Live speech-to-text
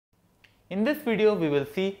In this video, we will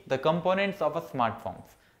see the components of a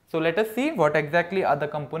SmartForms. So let us see what exactly are the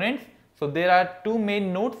components. So there are two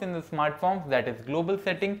main nodes in the SmartForms, that is global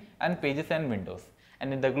setting and pages and windows.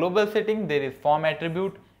 And in the global setting, there is form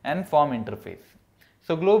attribute and form interface.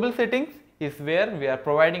 So global settings is where we are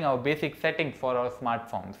providing our basic settings for our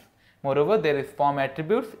SmartForms. Moreover, there is form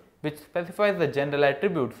attributes which specifies the general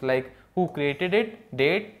attributes like who created it,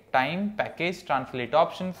 date, time, package, translate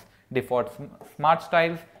options, default smart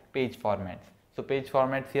styles, page formats. So page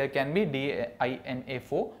formats here can be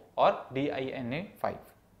DINA4 or DINA5.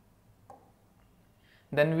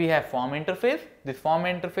 Then we have form interface. This form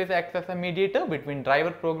interface acts as a mediator between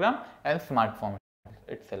driver program and SmartForm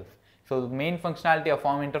itself. So the main functionality of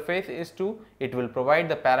form interface is it will provide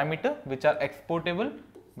the parameter which are exportable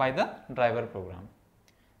by the driver program.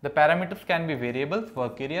 The parameters can be variables,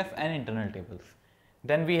 work areas and internal tables.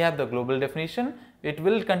 Then we have the global definition. It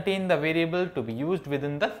will contain the variable to be used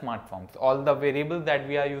within the SmartForms. All the variables that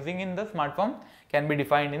we are using in the SmartForms can be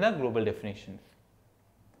defined in the global definitions.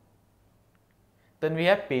 Then we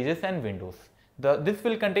have pages and windows. This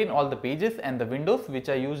will contain all the pages and the windows which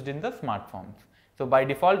are used in the SmartForms. So by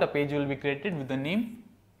default, a page will be created with the name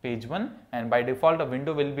page 1, and by default a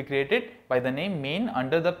window will be created by the name main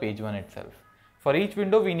under the page 1 itself. For each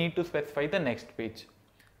window we need to specify the next page.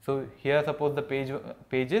 So here suppose the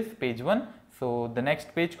page is page 1, so the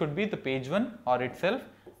next page could be the page 1 or itself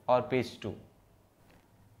or page 2.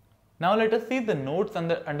 Now let us see the nodes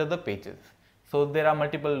under the pages. So there are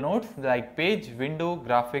multiple nodes like page, window,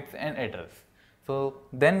 graphics and address. So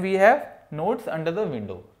then we have nodes under the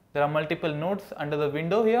window. There are multiple nodes under the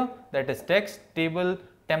window here, that is text, table,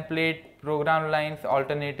 template, program lines,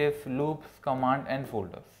 alternatives, loops, command and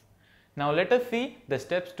folders. Now let us see the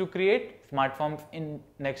steps to create SmartForms in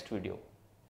next video.